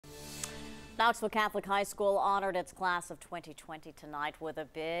Knoxville Catholic High School honored its class of 2020 tonight with a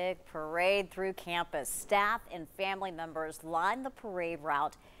big parade through campus. Staff and family members lined the parade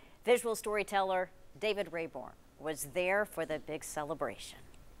route. Visual storyteller David Rayborn was there for the big celebration.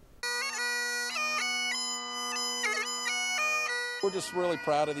 We're just really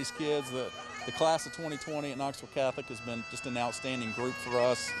proud of these kids. The class of 2020 at Knoxville Catholic has been just an outstanding group for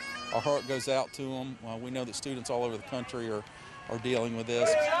us. Our heart goes out to them. We know that students all over the country are dealing with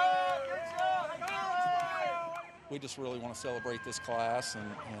this. We just really want to celebrate this class, and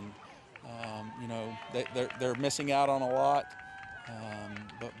you know, they're missing out on a lot,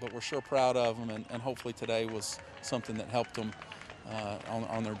 but we're sure proud of them, and hopefully today was something that helped them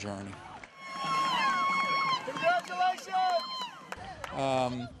on their journey.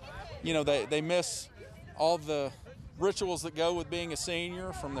 Congratulations! You know, they miss all the rituals that go with being a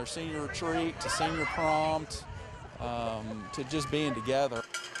senior, from their senior retreat to senior prom to just being together.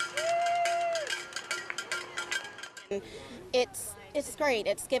 It's great.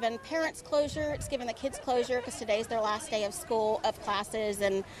 It's given parents closure. It's given the kids closure because today's their last day of school, of classes,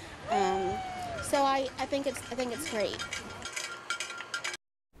 and so I think it's great.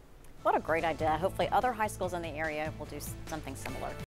 What a great idea. Hopefully other high schools in the area will do something similar.